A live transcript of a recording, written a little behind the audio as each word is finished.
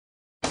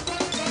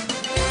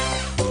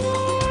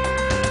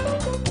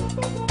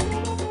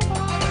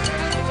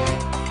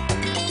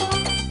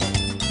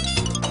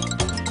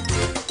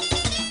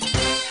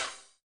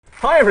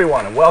Hi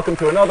everyone, and welcome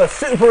to another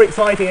super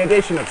exciting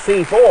edition of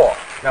C4.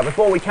 Now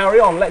before we carry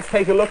on, let's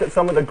take a look at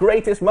some of the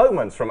greatest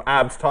moments from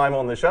Ab's time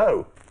on the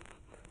show.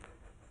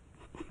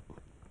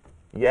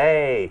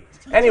 Yay!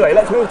 Anyway,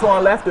 let's move to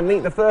our left and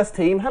meet the first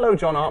team. Hello,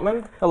 John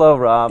Artman. Hello,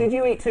 Rob. Did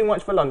you eat too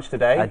much for lunch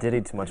today? I did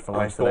eat too much for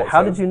lunch today. today.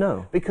 How did you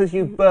know? Because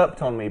you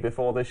burped on me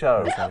before the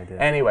show. Yes, I did.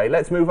 Anyway,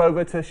 let's move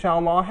over to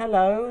Shalmar.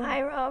 Hello.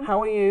 Hi, Rob.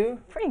 How are you?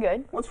 Pretty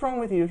good. What's wrong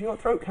with you? Have you got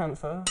throat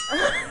cancer?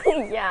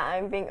 Yeah,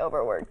 I'm being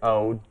overworked.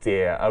 Oh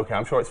dear. Okay,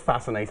 I'm sure it's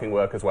fascinating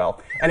work as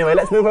well. Anyway,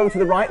 let's move over to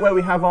the right where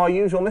we have our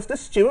usual Mr.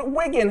 Stuart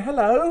Wiggin.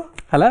 Hello.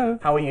 Hello.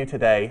 How are you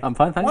today? I'm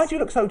fine, thanks. Why do you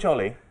look so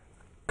jolly?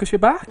 Because you're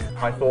back.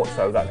 I thought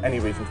so. That's any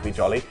reason to be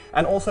jolly.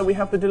 And also we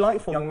have the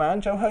delightful young man,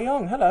 Jo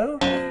He-young. Hello.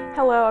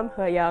 Hello, I'm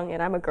He-young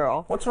and I'm a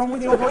girl. What's wrong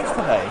with your voice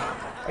today?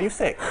 Are you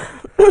sick?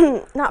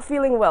 Not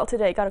feeling well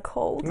today, got a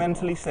cold.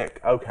 Mentally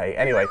sick. Okay,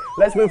 anyway,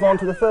 let's move on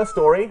to the first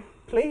story,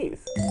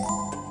 please.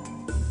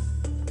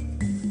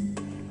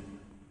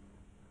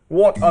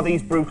 What are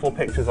these brutal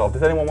pictures of?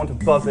 Does anyone want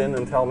to buzz in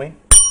and tell me?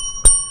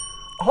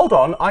 Hold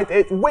on,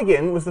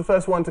 Wiggin was the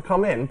first one to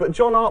come in, but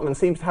John Artman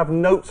seems to have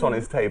notes on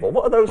his table.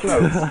 What are those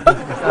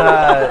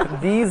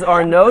notes? These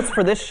are notes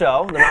for this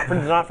show. They're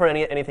not for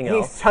anything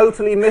else. He's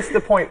totally missed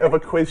the point of a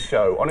quiz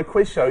show. On a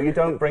quiz show, you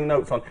don't bring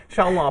notes on.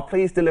 Shalmar,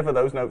 please deliver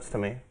those notes to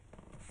me.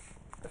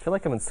 I feel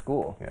like I'm in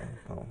school. Yeah.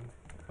 Oh,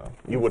 well,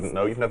 you wouldn't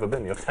know. You've never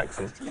been. You're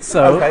Texan.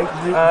 So. Okay.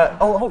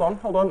 Hold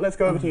on. Let's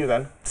go over to you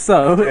then.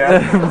 So,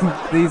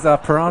 yeah. These are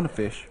piranha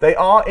fish. They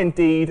are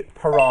indeed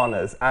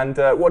piranhas. And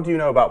what do you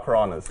know about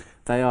piranhas?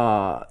 They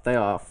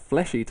are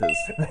flesh eaters.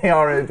 They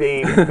are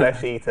indeed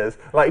flesh eaters,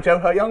 like Jo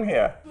He-young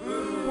here.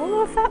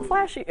 Well, a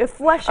flesh eater. A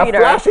flesh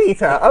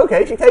eater.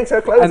 Okay, she takes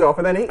her clothes off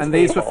and then eats. And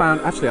these were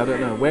found. Actually, I don't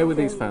know. Where were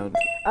these found?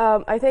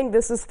 I think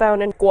this is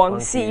found in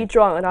Guangxi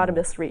Zhuang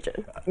Anonymous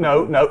region.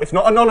 No, it's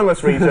not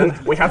anonymous region.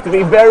 We have to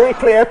be very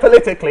clear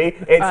politically.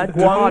 It's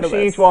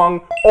Guangxi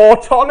Zhuang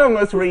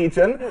Autonomous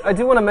Region. I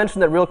do want to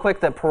mention that real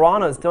quick that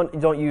piranhas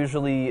don't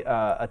usually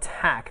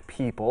attack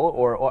people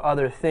or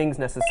other things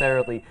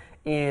necessarily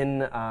in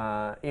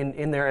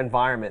their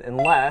environment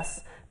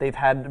unless they've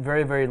had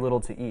very, very little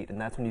to eat, and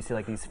that's when you see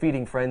like these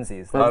feeding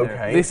frenzies.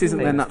 Okay. This isn't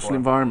their natural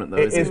environment, though.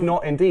 It is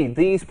not indeed.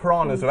 These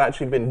piranhas have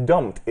actually been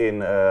dumped in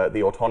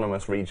the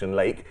Autonomous Region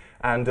lake,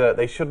 and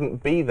they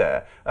shouldn't be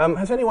there.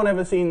 Has anyone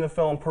ever seen the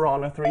film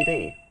Piranha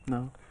 3D?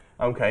 No.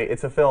 Okay,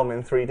 it's a film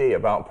in 3D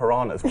about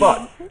piranhas.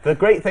 But the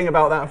great thing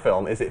about that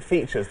film is it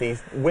features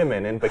these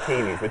women in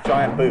bikinis with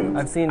giant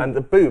boobs. And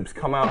the boobs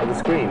come out of the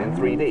screen in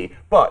 3D.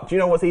 But do you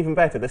know what's even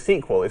better? The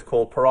sequel is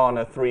called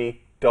Piranha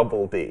 3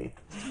 Double D.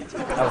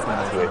 That was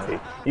nice. Witty.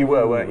 You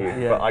were, weren't you?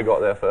 Yeah. But I got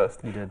there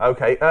first. You did.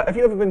 Okay, have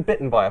you ever been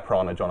bitten by a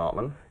piranha, John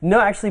Artman? No,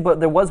 actually, but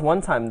there was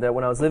one time that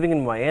when I was living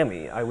in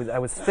Miami, I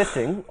was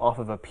fishing off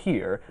of a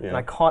pier, and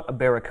I caught a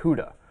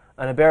barracuda.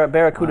 And a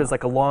barracuda is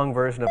like a long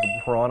version of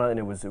a piranha, and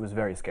it was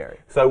very scary.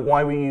 So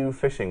why were you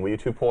fishing? Were you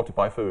too poor to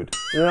buy food?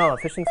 No,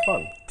 fishing's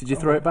fun. Did you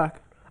throw it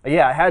back?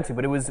 Yeah, I had to,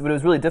 but it was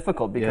really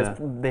difficult because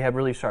they have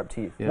really sharp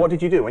teeth. Yeah. What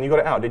did you do when you got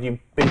it out? Did you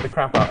beat the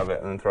crap out of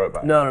it and then throw it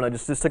back? No,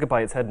 just took it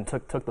by its head and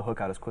took the hook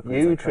out as quickly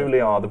as I You could.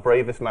 truly are the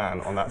bravest man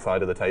on that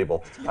side of the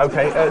table.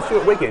 Okay,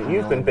 Stuart Wiggin,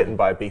 you've been bitten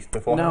by a beast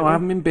before. No, I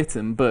haven't been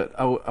bitten, but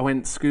I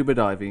went scuba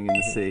diving in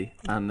the sea,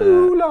 and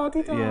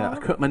yeah, I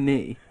cut my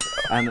knee,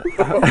 and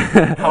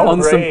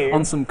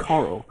on some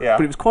coral. Yeah.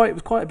 But it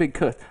was quite a big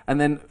cut. And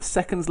then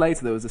seconds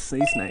later, there was a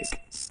sea snake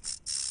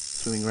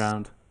swimming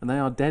around, and they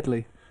are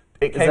deadly.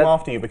 It came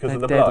after you because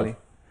of the deadly. blood?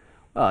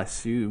 Well, I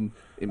assume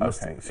it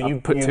must. Okay, so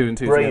you put two and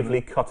two bravely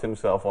together. cut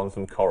himself on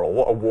some coral.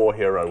 What a war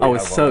hero we I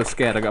was have so on.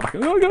 scared. I got back.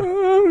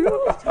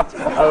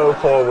 Oh,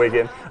 poor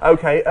Wiggin.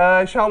 Okay,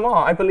 Shalmar,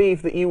 I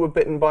believe that you were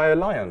bitten by a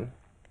lion.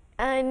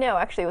 No,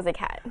 actually it was a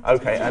cat.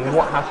 Okay, and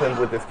what happened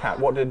with this cat?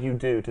 What did you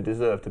do to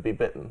deserve to be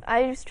bitten?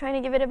 I was trying to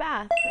give it a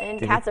bath, and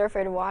cats are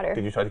afraid of water.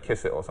 Did you try to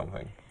kiss it or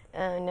something?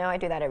 No, I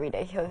do that every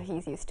day.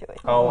 He's used to it.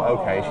 Oh,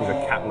 okay, she's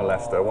a cat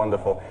molester,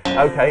 wonderful.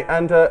 Okay,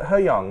 and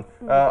He-young,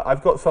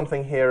 I've got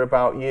something here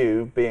about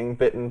you being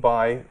bitten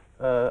by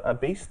a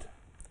beast?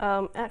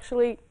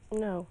 Actually,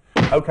 no.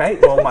 Okay,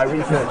 well, my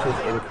research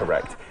is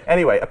incorrect.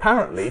 Anyway,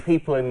 apparently,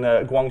 people in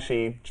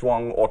Guangxi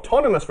Zhuang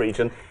Autonomous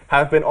Region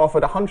have been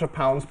offered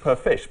 £100 per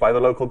fish by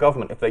the local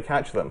government if they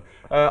catch them.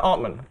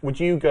 Artman, would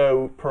you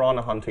go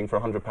piranha hunting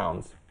for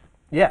 £100?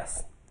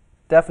 Yes,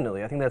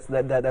 definitely. I think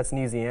that's an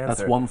easy answer.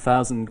 That's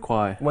 1,000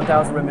 kwai.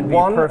 1,000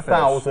 renminbi per fish.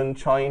 1,000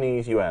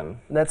 Chinese yuan.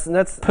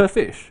 That's Per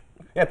fish?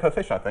 Yeah, per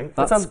fish, I think.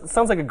 That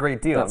sounds like a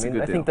great deal. That's I mean, a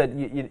good I think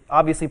that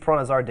obviously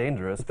piranhas are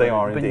dangerous. They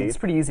are but indeed. It's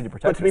pretty easy to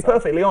protect. But to be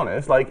perfectly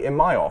honest, like in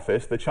my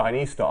office, the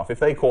Chinese staff, if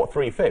they caught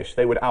 3 fish,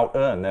 they would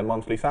out-earn their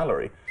monthly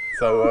salary.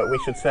 So we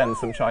should send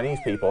some Chinese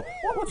people.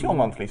 What's your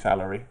monthly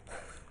salary?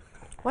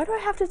 Why do I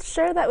have to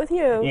share that with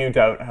you? You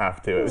don't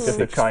have to. It was just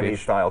a 6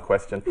 Chinese-style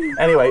question.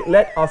 Anyway,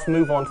 let us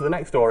move on to the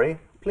next story,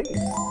 please.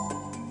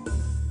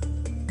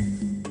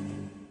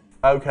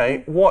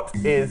 Okay, what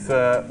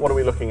are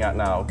we looking at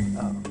now?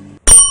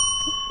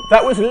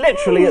 That was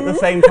literally at the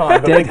same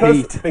time. But Dead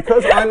heat.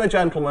 because I'm a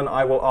gentleman,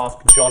 I will ask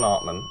John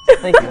Artman.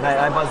 Thank you.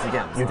 I buzzed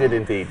again. You did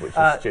indeed, which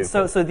is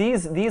stupid. So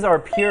these are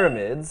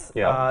pyramids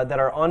that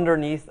are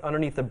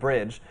underneath the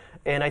bridge,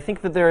 and I think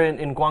that they're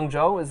in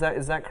Guangzhou.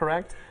 Is that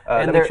correct?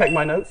 Let me check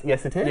my notes.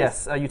 Yes, it is.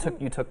 Yes,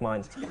 you took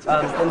mine.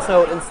 And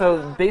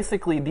so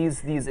basically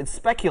these it's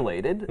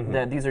speculated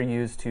that these are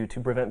used to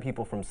prevent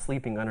people from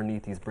sleeping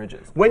underneath these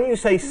bridges. When you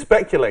say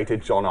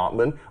speculated, John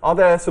Artman, are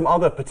there some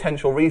other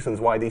potential reasons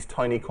why these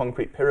tiny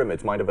concrete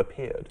pyramids might have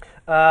appeared?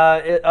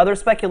 Other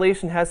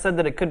speculation has said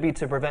that it could be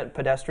to prevent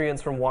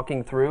pedestrians from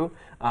walking through.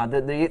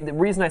 The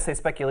reason I say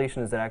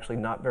speculation is that actually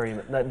not very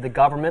the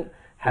government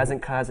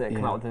hasn't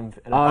come out with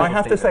an I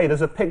have to statement. say,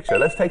 there's a picture.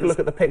 Let's take a look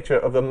at the picture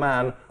of the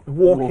man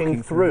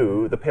walking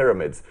through the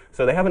pyramids.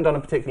 So they haven't done a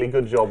particularly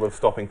good job of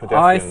stopping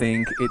pedestrians. I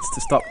think it's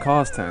to stop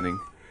cars turning.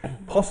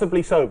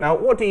 Possibly so. Now,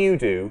 what do you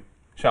do,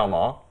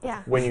 Shalmar,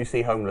 when you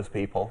see homeless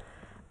people?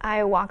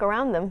 I walk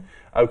around them.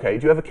 Okay,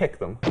 do you ever kick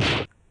them?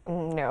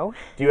 No.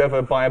 Do you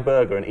ever buy a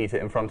burger and eat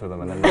it in front of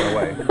them and then run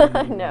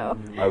away? No.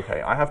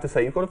 Okay, I have to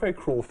say, you've got a very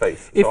cruel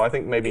face, If- so I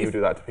think maybe you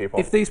do that to people.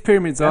 If these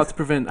pyramids are to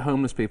prevent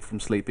homeless people from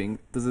sleeping,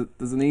 there's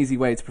an easy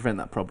way to prevent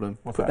that problem.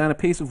 What's Put that? down a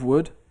piece of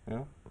wood. Yeah.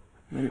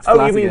 Maybe it's Oh,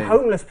 flat you mean again.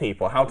 homeless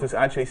people, how to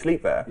actually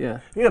sleep there? Yeah.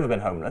 Have you ever been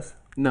homeless?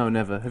 No,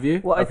 never. Have you?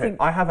 Well, I Okay, think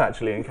I have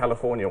actually in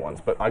California once,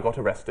 but I got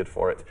arrested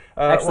for it.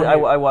 actually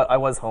Well, I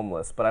was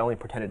homeless, but I only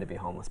pretended to be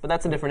homeless. But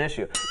that's a different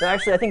issue. But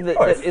actually, I think that,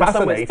 Oh, it's that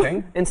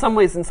fascinating. in some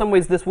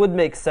ways, this would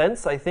make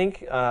sense. I think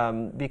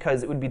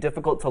because it would be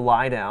difficult to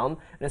lie down,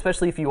 and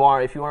especially if you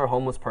are a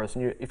homeless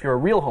person, if you're a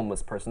real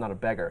homeless person, not a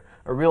beggar,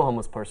 a real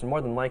homeless person,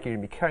 more than likely you're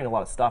gonna be carrying a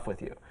lot of stuff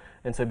with you,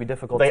 and so it'd be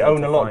difficult. They to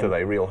own a lot, find. do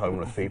they, real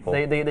homeless people?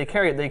 They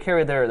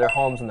carry their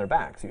homes in their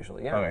backs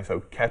usually. Yeah. Okay, so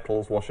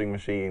kettles, washing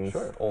machines,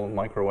 all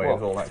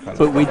microwaves, Well, all that kind of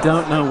But stuff. we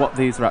don't know what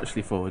these are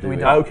actually for, do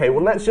we? Okay,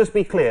 well, let's just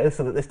be clear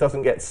so that this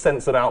doesn't get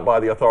censored out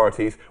by the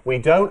authorities. We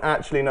don't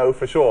actually know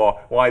for sure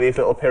why these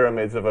little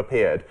pyramids have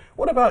appeared.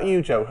 What about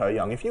you, Joe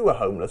Young? If you were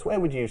homeless, where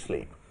would you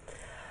sleep?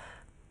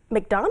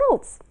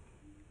 McDonald's.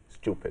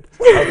 Stupid.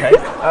 Okay,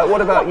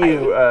 what about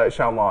you,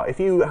 Shalmar? If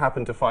you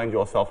happen to find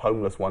yourself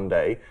homeless one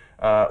day,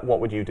 what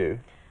would you do?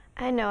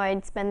 I know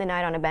I'd spend the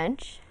night on a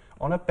bench.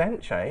 On a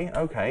bench, eh?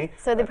 Okay.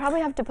 So they probably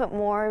have to put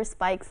more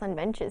spikes on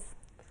benches.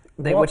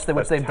 Which they've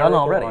done terrible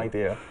already.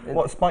 Idea.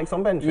 What, spikes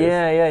on benches?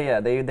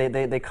 Yeah.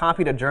 They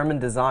copied a German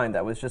design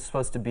that was just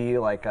supposed to be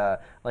like an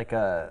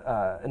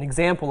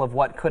example of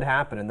what could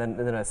happen, and then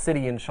a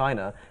city in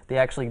China, they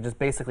actually just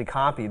basically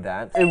copied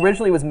that. It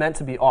originally was meant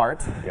to be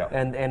art,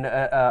 and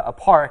a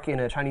park in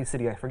a Chinese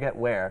city, I forget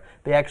where,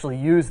 they actually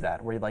used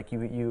that, where like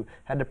you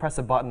had to press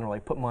a button or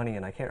like put money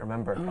in, I can't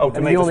remember. Oh, to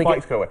make the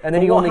spikes go away. And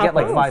then But you what only get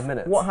like happens- 5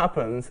 minutes. What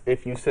happens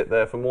if you sit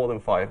there for more than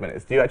 5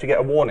 minutes? Do you actually get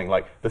a warning,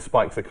 like the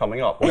spikes are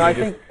coming up, or No, do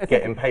you just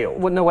get impaled?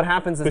 Well, no, what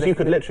happens is Because you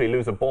could literally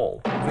lose a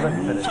ball.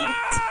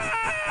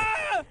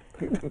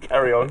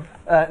 Carry on.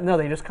 No,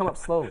 they just come up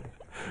slowly,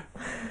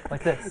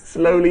 like this.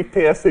 Slowly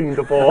piercing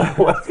the ball.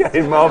 That's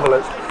getting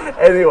marvellous.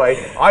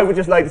 Anyway, I would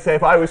just like to say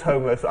if I was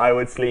homeless, I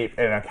would sleep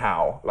in a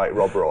cow, like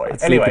Rob Roy.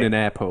 I'd sleep in an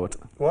airport.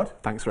 What?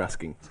 Thanks for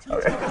asking.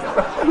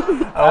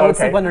 I would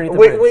sleep underneath the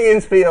bridge.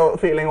 Wiggins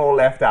feeling all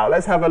left out.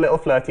 Let's have a little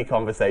flirty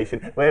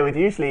conversation. Where would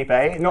you sleep,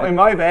 eh? Not in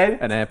my bed.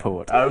 An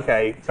airport.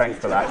 Okay, thanks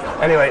for that.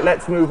 Anyway,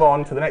 let's move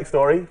on to the next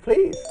story,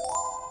 please.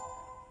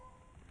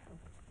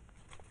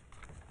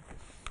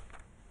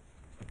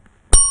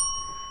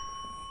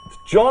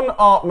 John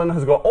Artman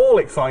has got all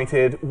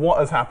excited. What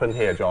has happened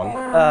here, John?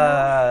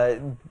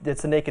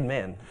 It's a naked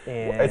man.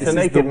 And It's a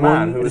naked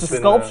man who it's has a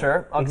been,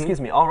 sculpture.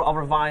 Excuse me. I'll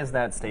revise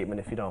that statement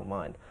if you don't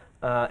mind.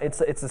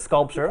 It's a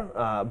sculpture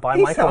by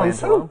He sounds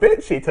so Michelangelo.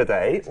 bitchy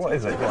today. What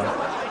is it? Go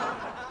on.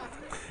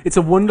 It's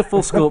a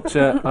wonderful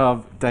sculpture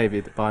of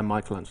David by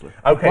Michelangelo.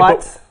 Okay,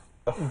 But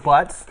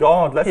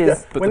God, let's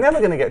his- go. We're never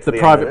going to get to The the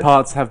end private of this.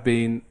 parts have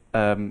been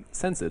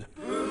censored.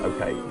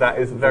 Okay, that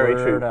is very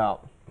blurred true.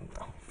 out.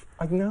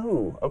 I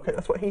know. Okay,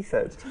 that's what he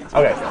said.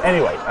 Okay,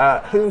 anyway,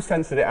 who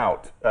censored it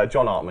out?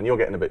 John Artman, you're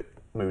getting a bit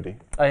moody.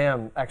 I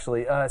am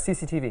actually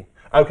CCTV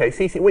Okay,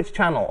 which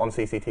channel on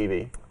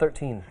CCTV?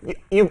 13.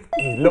 You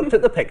looked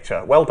at the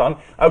picture. Well done.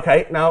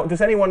 Okay, now,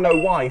 does anyone know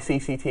why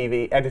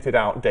CCTV edited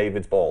out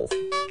David's balls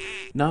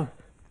No.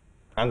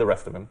 and the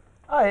rest of him?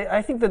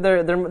 I think that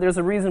there's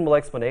a reasonable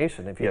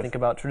explanation if you Yes. think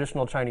about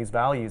traditional Chinese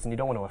values and you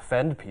don't want to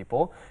offend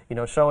people. You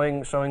know,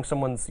 showing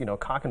someone's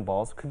cock and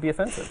balls could be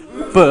offensive.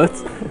 But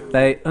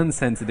they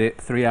uncensored it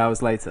 3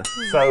 hours later.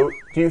 So,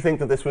 do you think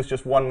that this was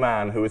just one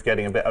man who was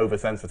getting a bit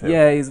oversensitive?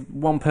 Yeah, he's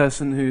one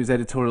person whose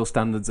editorial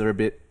standards are a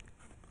bit...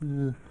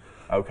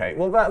 Okay,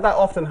 well that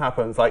often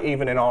happens, like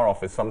even in our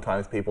office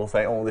sometimes people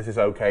say, oh, this is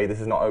okay,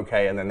 this is not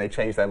okay, and then they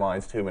change their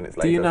minds 2 minutes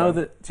later. Do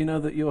you know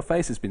that your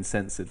face has been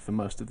censored for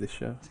most of this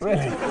show?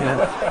 Really?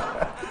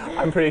 Yeah.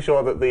 I'm pretty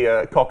sure that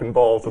the cock and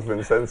balls has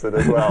been censored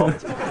as well.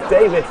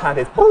 David's had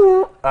his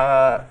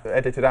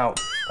edited out.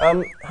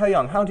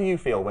 Young, how do you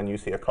feel when you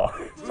see a cock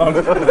on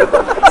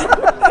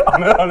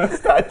a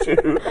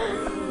statue?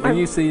 When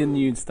you see a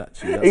nude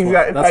statue, that's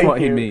Exactly. that's what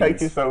he means.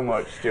 Thank you so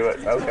much, Stuart.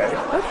 Okay.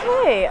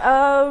 Okay,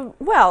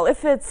 well,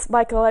 if it's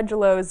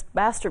Michelangelo's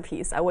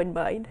masterpiece, I wouldn't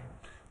mind.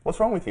 What's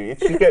wrong with you?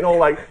 She's getting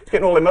all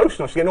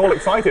emotional. She's getting all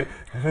excited.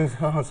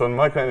 Oh, so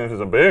Michelangelo's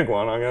is a big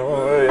one. I go,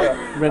 oh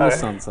yeah.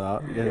 Renaissance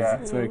art. Yeah, Yeah.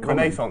 it's very common.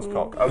 Renaissance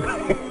cock.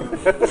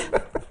 Okay.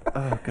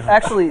 Oh, God.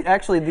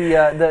 Actually,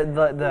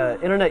 the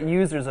internet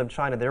users of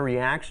China, their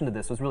reaction to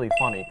this was really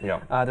funny. Yeah.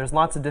 There's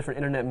lots of different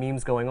internet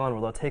memes going on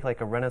where they'll take like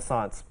a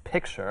Renaissance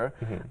picture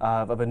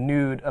of a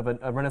nude, of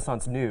a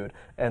Renaissance nude,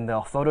 and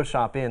they'll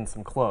Photoshop in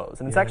some clothes,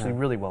 and it's actually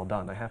really well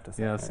done, I have to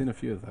say. Yeah, I've seen a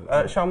few of those.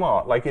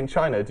 Xiaomar, like in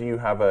China, do you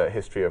have a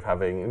history of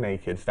having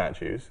naked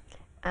statues?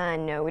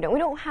 No, we don't. We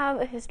don't have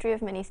a history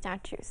of many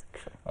statues.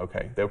 Actually.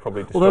 Okay, they were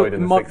probably destroyed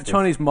in the 60s.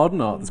 Chinese modern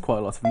art, there's quite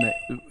a lot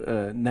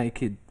of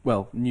naked,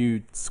 well,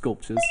 nude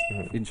sculptures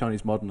in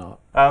Chinese modern art.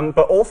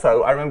 But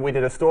also, I remember we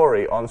did a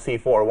story on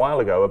C4 a while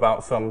ago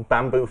about some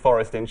bamboo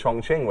forest in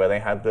Chongqing where they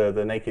had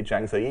the naked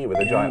Zhang Ziyi with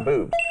the giant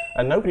boobs,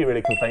 and nobody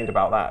really complained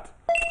about that.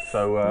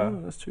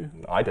 So that's true.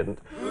 I didn't.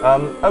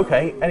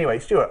 Okay, anyway,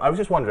 Stuart, I was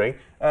just wondering,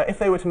 if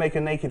they were to make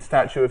a naked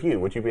statue of you,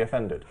 would you be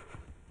offended?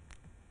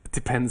 It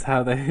depends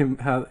how they...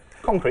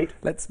 Concrete.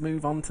 Let's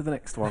move on to the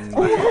next one.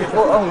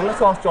 Well,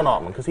 let's ask John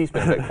Artman, because he's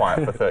been a bit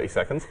quiet for 30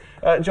 seconds.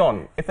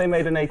 John, if they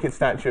made a naked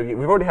statue of you,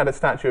 we've already had a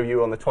statue of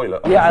you on the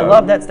toilet. Yeah, I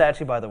love that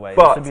statue, by the way.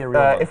 But It should be a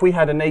real one. if we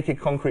had a naked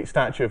concrete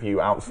statue of you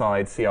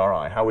outside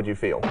CRI, how would you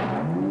feel?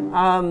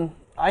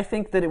 I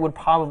think that it would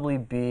probably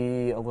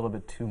be a little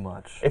bit too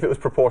much. If it was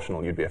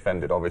proportional, you'd be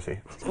offended, obviously.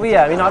 Well,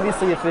 yeah, I mean,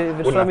 obviously, if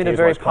it showed me in a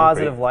very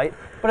positive light,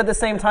 but at the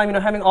same time, you know,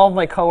 having all of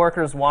my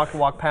coworkers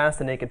walk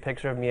past a naked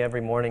picture of me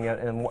every morning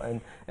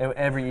and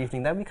every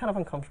evening, that'd be kind of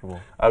uncomfortable.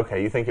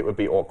 Okay, you think it would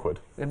be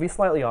awkward? It'd be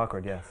slightly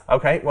awkward, yes.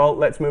 Okay, well,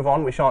 let's move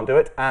on. We shan't do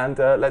it. And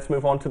let's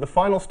move on to the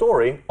final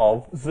story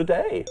of the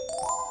day.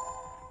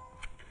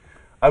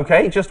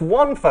 Okay, just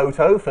one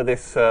photo for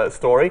this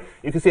story.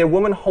 You can see a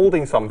woman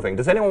holding something.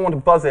 Does anyone want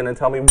to buzz in and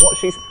tell me what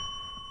she's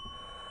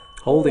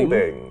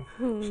holding?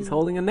 She's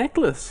holding a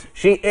necklace.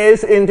 She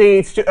is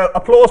indeed.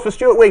 Applause for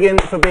Stuart Wiggin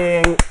for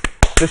being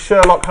the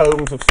Sherlock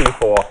Holmes of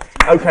C4.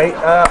 Okay,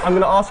 I'm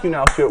going to ask you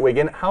now, Stuart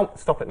Wiggin,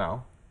 stop it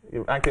now.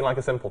 You're acting like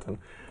a simpleton.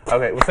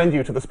 Okay, we'll send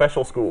you to the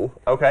special school,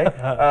 okay?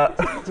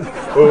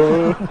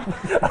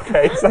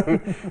 Okay, so...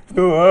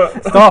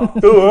 Stop!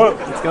 Stuart,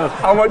 Let's go.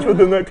 how much was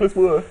the necklace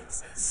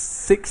worth?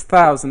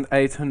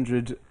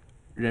 6,800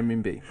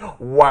 renminbi.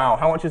 Wow,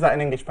 how much is that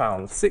in English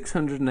pounds?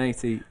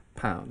 680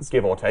 pounds.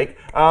 Give or take.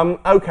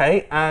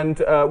 Okay, and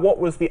what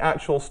was the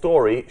actual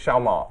story,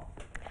 Xiaomar?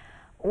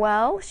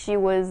 Well, she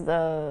was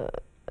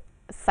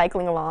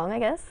cycling along, I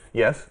guess.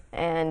 Yes.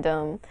 And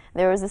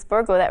there was this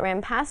burglar that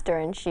ran past her,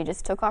 and she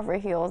just took off her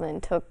heels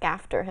and took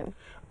after him.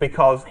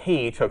 Because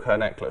he took her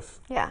necklace.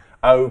 Yeah.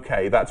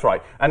 Okay, that's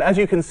right. And as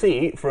you can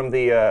see from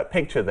the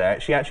picture there,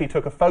 she actually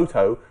took a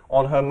photo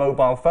on her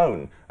mobile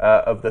phone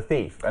of the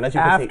thief. And as you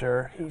can see,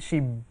 After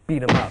she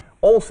beat him up.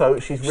 also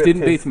she's ripped She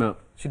didn't his, beat him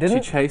up. She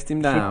didn't? She chased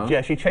him down.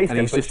 she chased and him,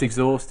 he was but just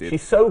exhausted.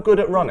 She's so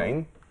good at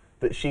running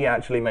that she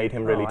actually made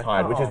him really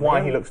tired, which is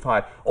why he looks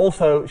tired.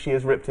 Also, she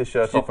has ripped his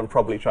shirt off and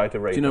probably tried to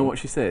rape him. Do you know what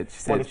she said? She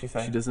said did she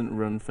say? she doesn't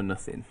run for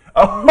nothing.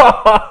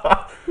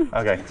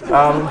 Okay,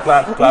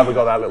 glad we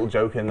got that little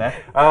joke in there.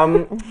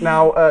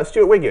 Now,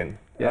 Stuart Wiggin,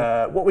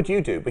 what would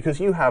you do?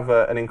 Because you have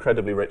an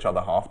incredibly rich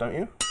other half, don't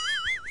you?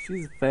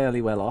 She's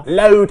fairly well off.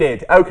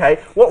 Loaded. Okay,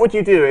 what would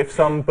you do if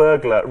some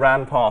burglar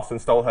ran past and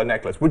stole her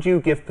necklace? Would you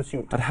give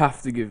pursuit? I'd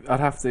have to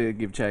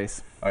give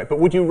chase. All right, but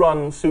would you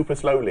run super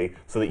slowly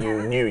so that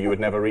you knew you would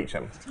never reach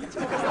him?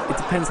 It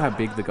depends how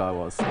big the guy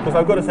was. Because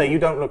I've got to say, you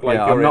don't look like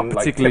you're I'm not in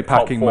particularly like, tip-top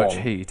packing form. much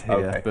heat here.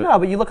 Okay. But No,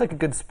 but you look like a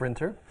good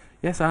sprinter.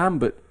 yes, I am.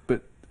 But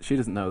she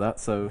doesn't know that,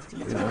 so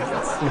you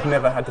know, You've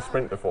never had to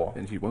sprint before.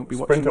 and she won't be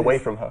Sprint watching away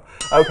this. from her.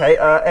 Okay,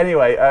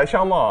 anyway,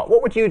 Xiaomar,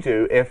 what would you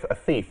do if a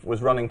thief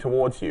was running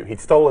towards you? He'd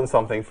stolen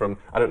something from,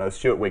 I don't know,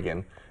 Stuart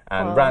Wiggin,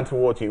 and ran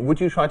towards you.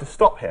 Would you try to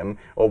stop him,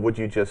 or would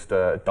you just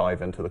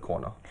dive into the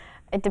corner?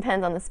 It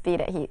depends on the speed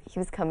that he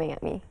was coming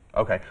at me.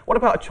 Okay, what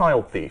about a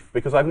child thief?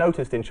 Because I've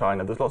noticed in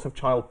China there's lots of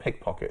child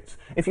pickpockets.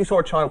 If you saw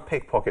a child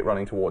pickpocket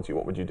running towards you,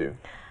 what would you do?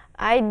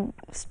 I'd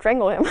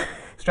strangle him.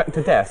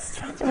 To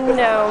death?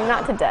 No,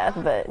 not to death,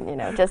 but, you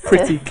know, just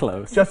Pretty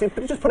close. Just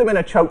put him in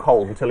a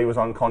chokehold until he was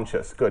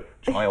unconscious. Good.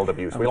 Child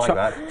abuse, we like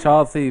that.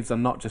 Child thieves are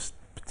not just,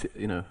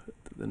 you know,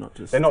 they're not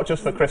just. They're not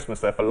just for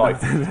Christmas, they're for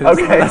life.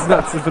 Okay.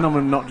 That's a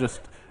phenomenon, not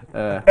just.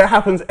 It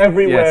happens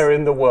everywhere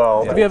in the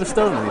world. Have you ever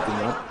stolen anything,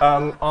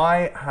 Rob?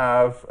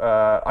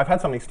 I've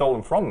had something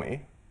stolen from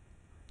me,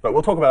 but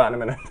we'll talk about that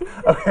in a minute.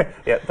 Okay,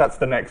 yeah, that's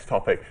the next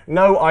topic.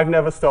 No, I've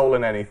never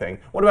stolen anything.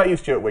 What about you,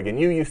 Stuart Wiggin?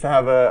 You used to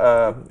have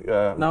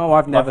No,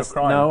 I've life of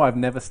crime. No, I've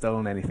never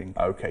stolen anything.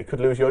 Okay, could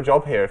lose your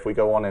job here if we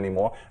go on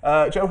anymore.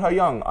 Jo Ho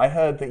Young, I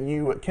heard that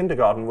you at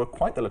kindergarten were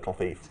quite the little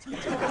thief.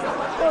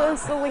 Well,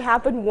 this only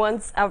happened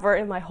once ever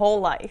in my whole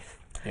life.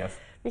 Yes.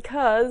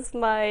 Because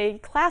my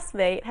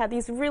classmate had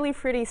these really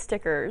pretty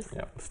stickers.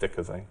 Yeah,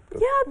 stickers, eh?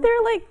 Good. Yeah,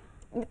 they're like,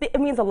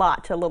 it means a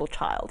lot to a little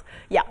child.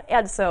 Yeah,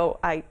 and so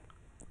I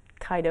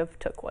kind of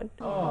took one.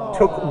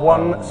 Took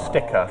one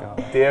sticker.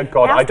 Dear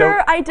God,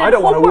 After I did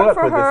don't want to homework work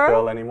for with this her.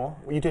 girl anymore.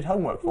 Well, you did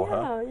homework for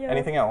her. Yeah.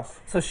 Anything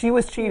else? So she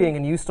was cheating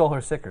and you stole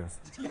her stickers.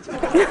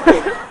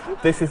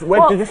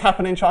 Where did this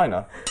happen in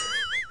China?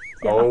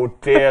 Yeah. Oh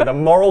dear, the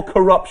moral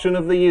corruption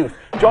of the youth.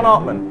 John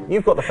Artman,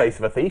 you've got the face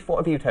of a thief. What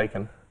have you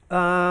taken?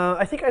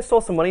 I think I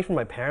stole some money from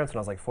my parents when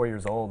I was like 4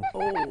 years old.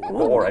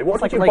 All right.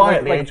 What did you buy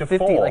at the age of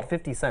 4? Like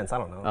 50 cents, I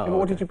don't know. Yeah, but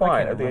what did you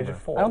buy at the age of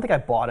 4? I don't think I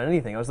bought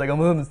anything. I was like, I'm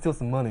going to steal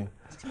some money.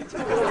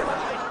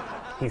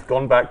 He's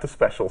gone back to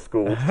special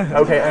school.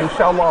 Okay, and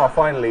Xiaomar,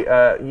 finally,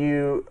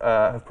 you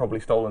have probably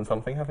stolen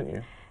something, haven't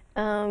you?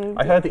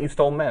 I heard that you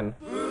stole men.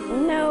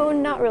 No,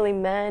 not really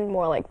men,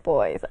 more like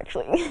boys,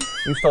 actually.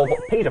 You stole what?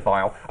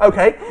 Paedophile.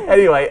 Okay,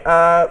 anyway,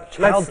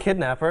 Child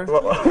kidnapper.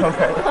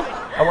 Okay.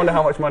 I wonder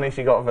how much money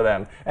she got for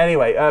them.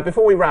 Anyway,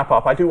 before we wrap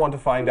up, I do want to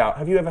find out,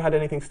 have you ever had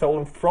anything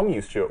stolen from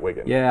you, Stuart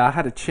Wiggin? Yeah, I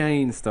had a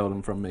chain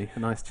stolen from me, a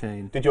nice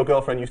chain. Did your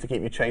girlfriend used to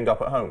keep you chained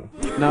up at home?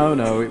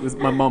 No, it was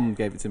my mum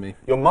gave it to me.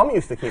 Your mum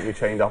used to keep you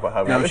chained up at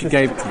home? No, she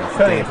gave it to me.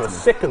 Turning into a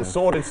sick and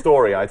sordid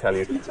story, I tell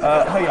you.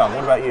 Young,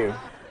 what about you?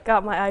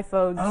 Got my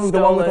iPhone stolen.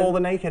 The one with all the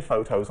naked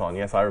photos on.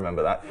 Yes, I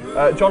remember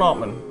that. John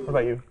Artman, what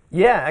about you?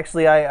 Yeah,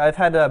 actually, I've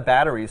had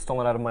batteries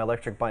stolen out of my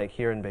electric bike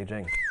here in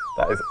Beijing.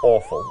 That is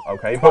awful,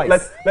 okay? Twice.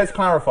 But let's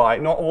clarify,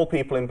 not all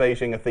people in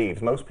Beijing are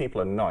thieves. Most people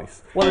are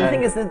nice. Well, the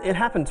thing is that it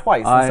happened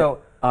twice.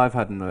 I've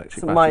had an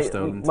electric battery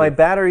stolen my too.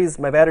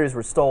 batteries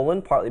were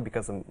stolen, partly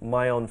because of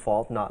my own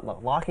fault, not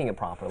locking it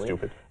properly.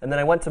 Stupid. And then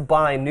I went to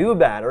buy new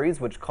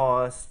batteries, which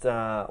cost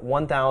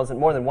more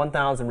than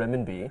 1,000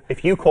 renminbi.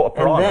 If you caught a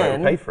piranha, it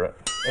would pay for it.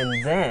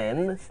 And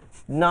then,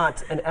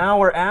 not an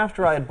hour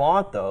after I had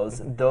bought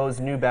those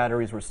new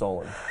batteries were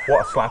stolen.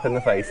 What a slap in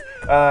the face.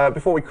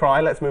 Before we cry,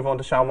 let's move on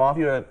to Xiaomar. Have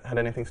you had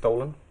anything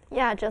stolen?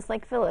 Yeah, just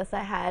like Phyllis,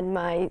 I had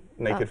my...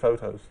 Naked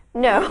photos?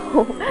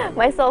 No,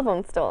 my cell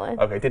phone stolen.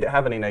 Okay, did it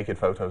have any naked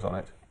photos on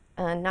it?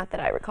 Not that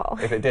I recall.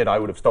 If it did, I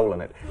would have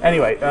stolen it.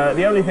 Anyway,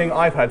 the only thing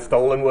I've had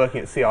stolen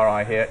working at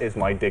CRI here is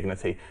my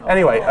dignity.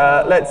 Anyway,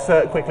 let's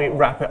quickly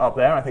wrap it up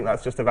there. I think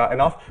that's just about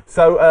enough.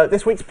 So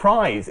this week's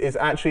prize is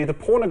actually the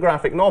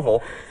pornographic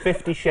novel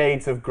 50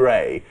 Shades of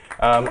Grey.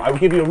 I will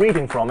give you a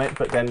reading from it,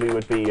 but then we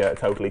would be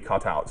totally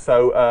cut out.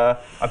 So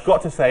I've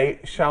got to say,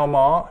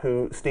 Xiaomar,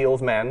 who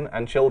steals men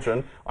and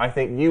children, I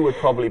think you would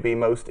probably be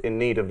most in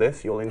need of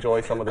this. You'll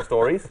enjoy some of the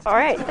stories. All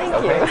right,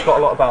 thank you. It's got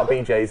a lot about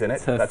BJs in it.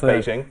 That's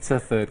Beijing. It's her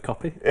third copy.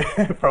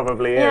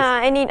 Probably is. Yeah,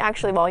 I need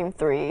actually volume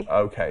 3.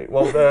 Okay,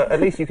 well, at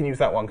least you can use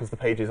that one because the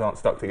pages aren't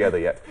stuck together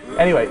yet.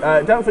 Anyway,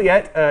 don't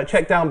forget,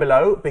 check down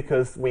below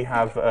because we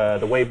have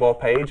the Weibo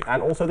page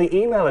and also the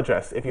email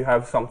address if you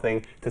have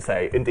something to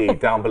say, indeed,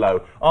 down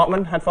below.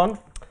 Artman, had fun?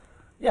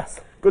 Yes.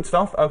 Good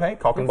stuff, okay,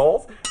 cock and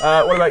balls.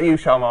 What about you,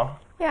 Xiaomar?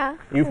 Yeah.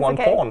 You've won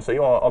porn, so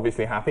you're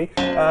obviously happy.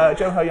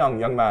 Joe Ho Young,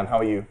 young man, how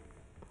are you?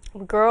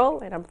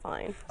 Girl, and I'm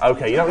fine.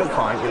 Okay, you don't look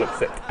fine, you look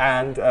sick.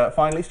 And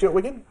finally, Stuart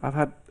Wiggin? I've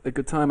had a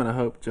good time and I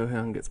hope Joe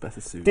Hyun gets better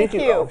soon. Did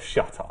you? Oh,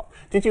 shut up.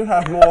 Did you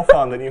have more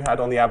fun than you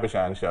had on the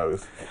Abidjan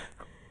shows?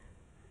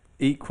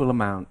 Equal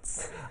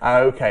amounts.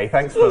 Okay,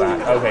 thanks for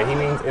that. Okay, he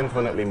means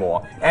infinitely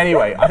more.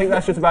 Anyway, I think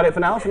that's just about it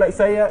for now, so let's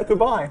say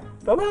goodbye.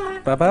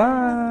 Bye-bye.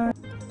 Bye-bye.